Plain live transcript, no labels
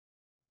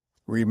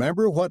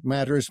Remember What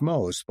Matters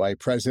Most by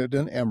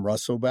President M.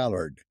 Russell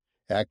Ballard,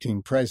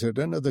 Acting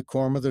President of the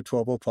Quorum of the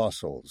 12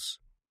 Apostles.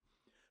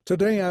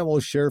 Today I will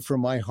share from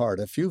my heart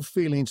a few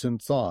feelings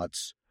and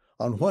thoughts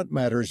on what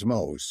matters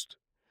most.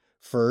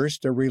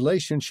 First, a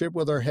relationship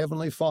with our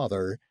Heavenly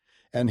Father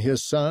and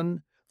His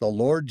Son, the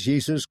Lord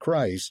Jesus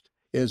Christ,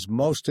 is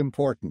most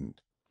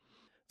important.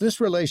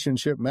 This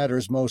relationship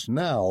matters most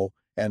now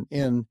and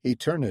in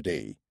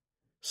eternity.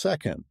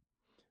 Second,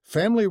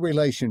 family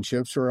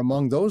relationships are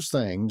among those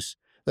things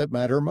that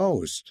matter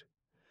most.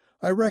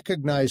 I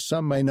recognize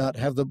some may not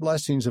have the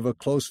blessings of a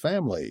close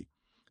family,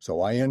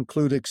 so I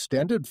include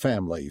extended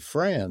family,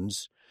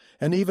 friends,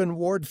 and even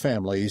ward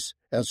families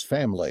as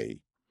family.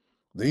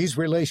 These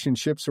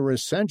relationships are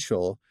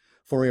essential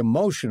for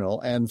emotional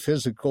and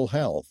physical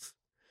health.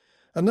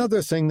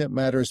 Another thing that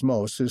matters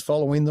most is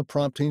following the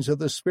promptings of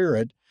the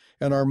Spirit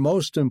in our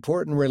most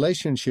important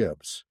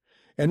relationships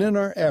and in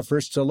our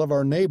efforts to love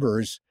our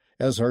neighbors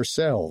as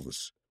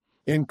ourselves,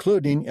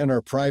 including in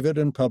our private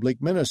and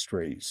public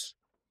ministries.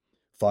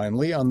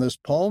 Finally, on this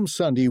Palm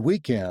Sunday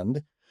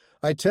weekend,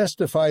 I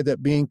testify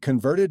that being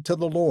converted to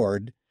the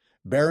Lord,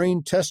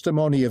 bearing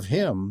testimony of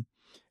Him,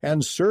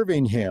 and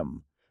serving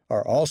Him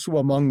are also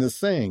among the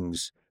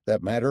things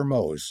that matter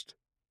most.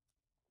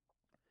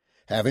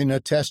 Having a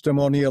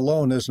testimony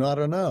alone is not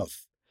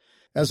enough.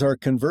 As our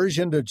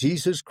conversion to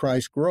Jesus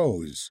Christ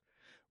grows,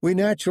 we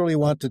naturally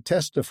want to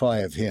testify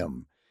of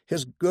Him,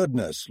 His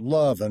goodness,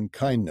 love, and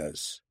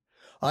kindness.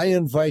 I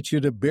invite you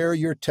to bear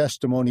your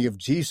testimony of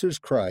Jesus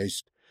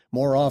Christ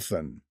more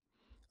often.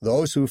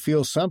 Those who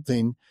feel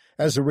something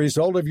as a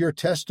result of your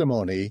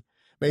testimony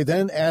may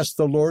then ask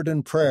the Lord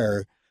in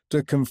prayer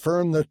to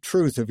confirm the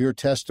truth of your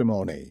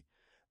testimony.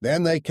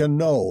 Then they can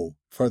know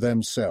for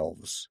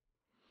themselves.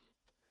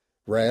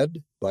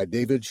 Read by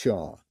David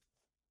Shaw.